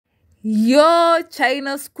Yo,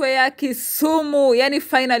 China Square Kisumu. Yani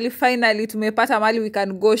finally tumepata mali we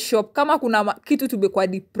can go shop. Kama kuna kitu tumekuwa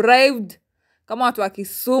deprived, kama watu wa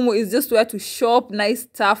Kisumu, is just where to shop, nice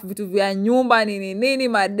stuff, vitu vya nyumba, nini,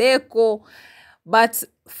 madeko. But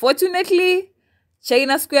fortunately,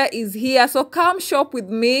 China Square is here. So come shop with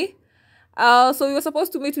me. So we were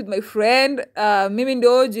supposed to meet with my friend, mimi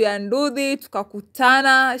ndio Jianduthi,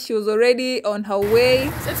 tukakutana. She was already on her way.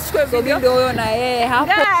 So mimi ndio na yeye hapo.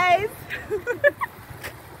 Guys,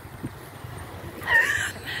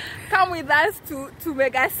 come with us to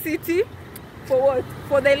Mega City for what?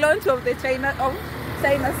 For the launch of the China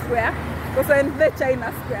Square. Because we're in the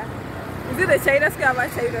China Square. Is it the China Square or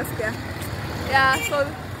China Square? Yeah. So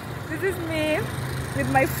this is me with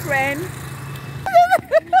my friend.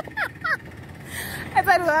 I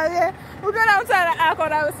said, we're gonna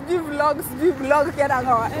vlog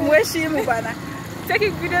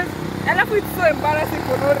taking videos, and I feel so embarrassing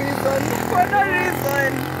for no reason.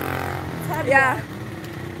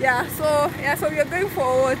 Yeah, so we are going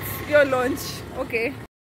for what? Your launch. Okay.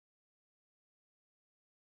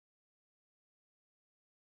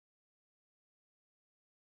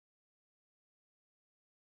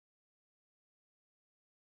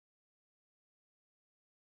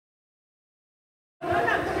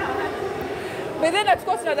 But then of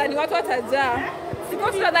course tunadhani watu watajaa.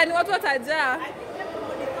 Siko tunadhani watu watajaa.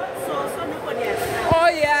 So nobody else. Oh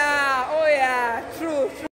yeah. True.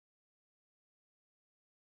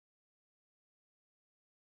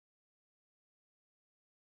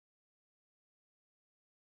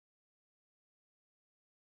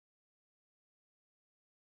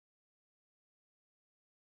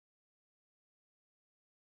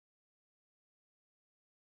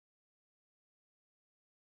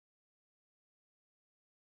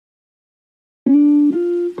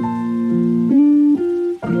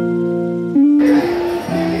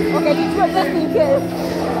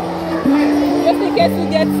 Just in case we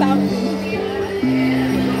get something.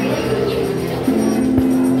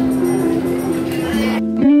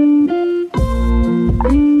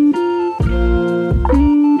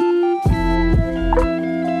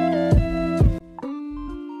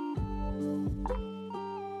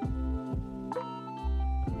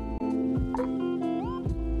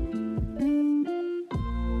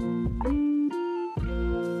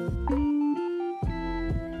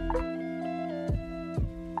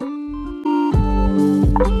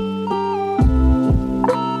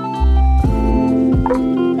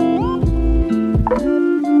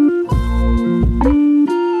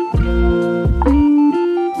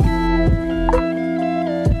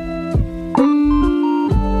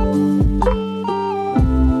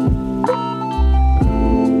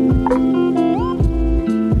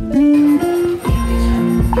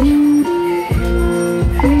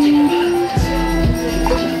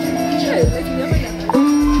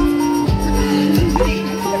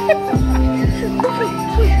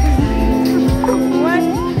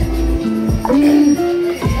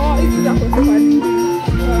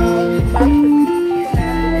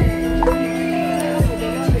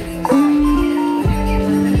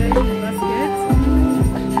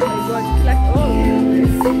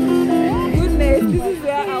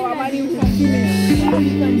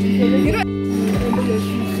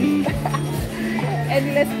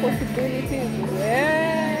 Endless possibilities.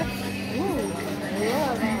 Yeah.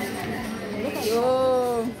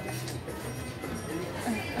 Yo.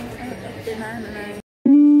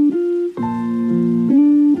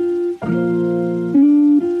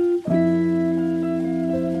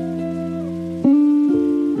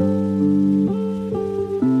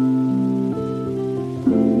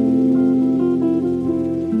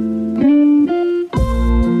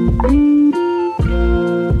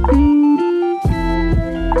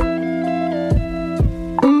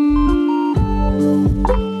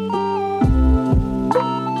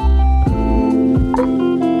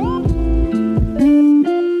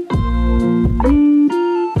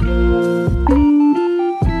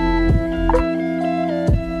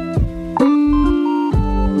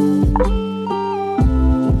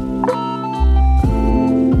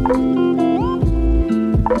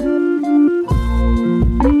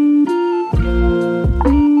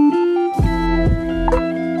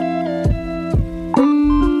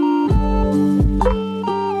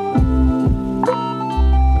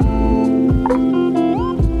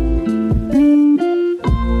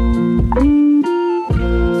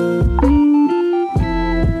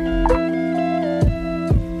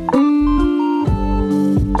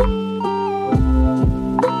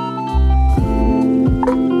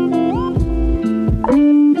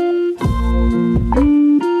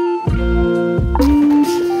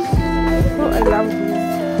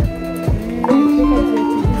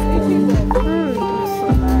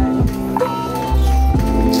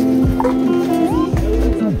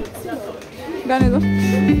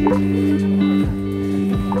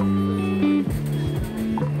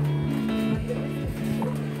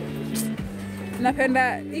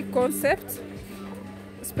 napenda hii concept.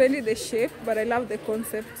 Spending the shape, but I love the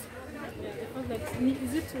concept.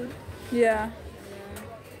 Is it true? Yeah.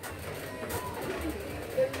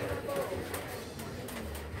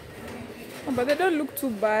 Oh, but they don't look too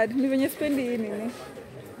bad. Ni venye spendi hii nini.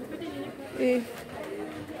 Eh. Yeah.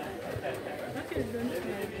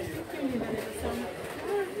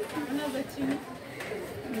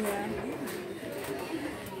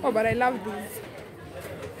 Oh, but I love these.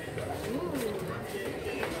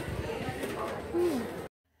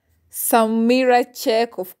 Some mirror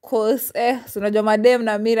check, of course. So unajua madem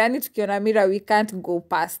na mirror, yani tukiona mirror we can't go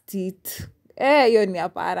past it. Hiyo ni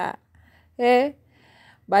hapana.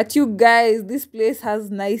 But you guys, this place has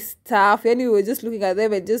nice stuff. Yani we were just looking at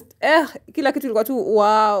them and just kila kitu ilikuwa tu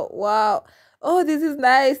wow. Oh, this is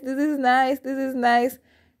nice.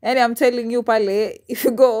 And I'm telling you pale, if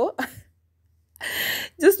you go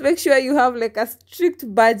just make sure you have like a strict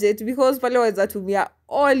budget, because pale waweza tumia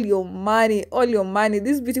all your money.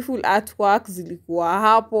 These beautiful artworks zilikuwa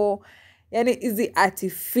hapo, yani easy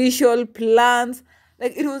artificial plants,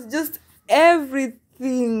 like it was just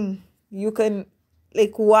everything you can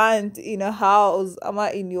like want in a house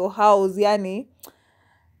ama in your house. Yani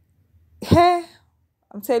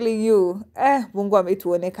I'm telling you, Mungu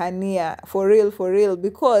ametuonekania for real,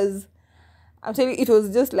 because I'm telling you, it was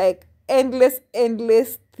just like endless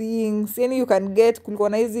things. Yani you can get, kulikuwa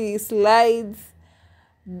na hizi slides,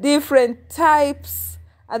 different types,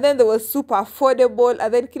 and then they were super affordable,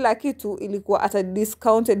 and then kila kitu ilikuwa at a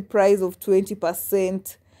discounted price of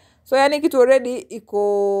 20%. So yani kitu already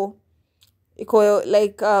iko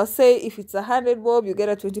like say if it's 100 bob, you get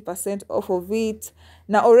a 20% off of it.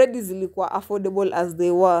 Na already zilikuwa affordable as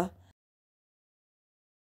they were.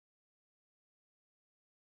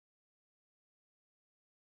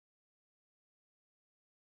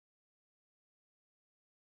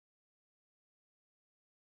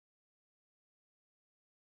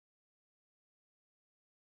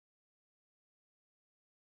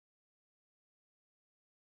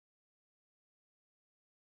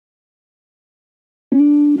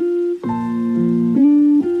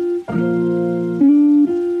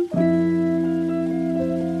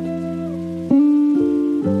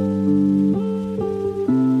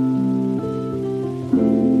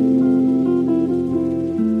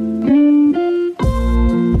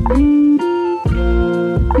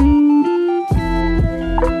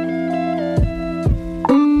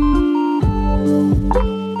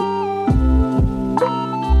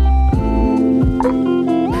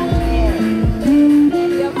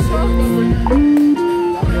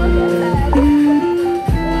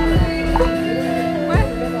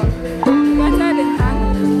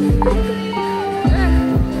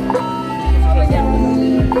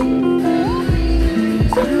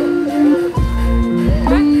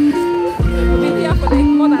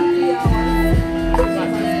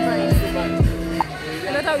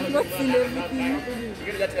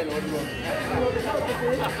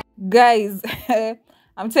 Guys,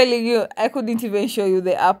 I'm telling you, I couldn't even show you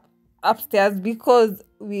the upstairs because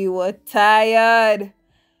we were tired.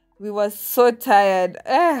 We were so tired.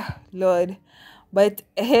 Lord. But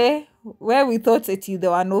where we thought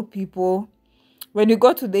there were no people, when you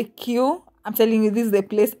go to the queue, I'm telling you, this is the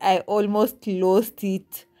place I almost lost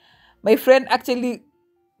it. My friend actually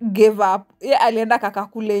gave up. Alienda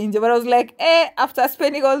kakakule nje, but I was like, after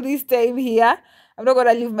spending all this time here, I'm not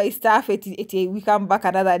gonna leave my stuff at we come back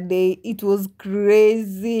another day. It was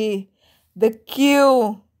crazy. The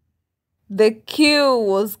queue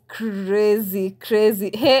was crazy.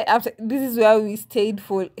 This is where we stayed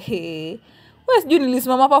for where's Junilis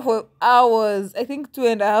Mama for hours. I think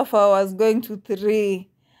 2.5 hours going to 3.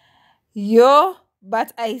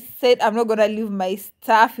 But I said I'm not gonna leave my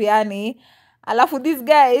stuff, yani. Alafu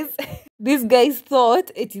these guys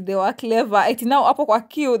thought they were clever. Now hapo kwa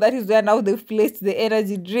queue, that is where now they've placed the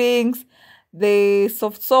energy drinks, the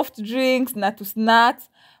soft drinks, na to snacks.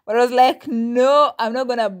 But I was like, no, I'm not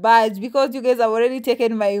gonna budge, because you guys have already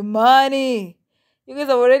taken my money. Money.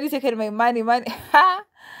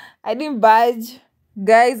 I didn't budge.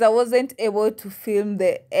 Guys, I wasn't able to film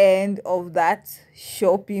the end of that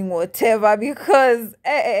shopping whatever, because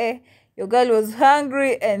your girl was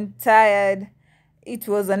hungry and tired. It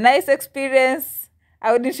was a nice experience.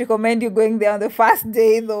 I wouldn't recommend you going there on the first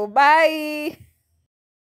day though. Bye.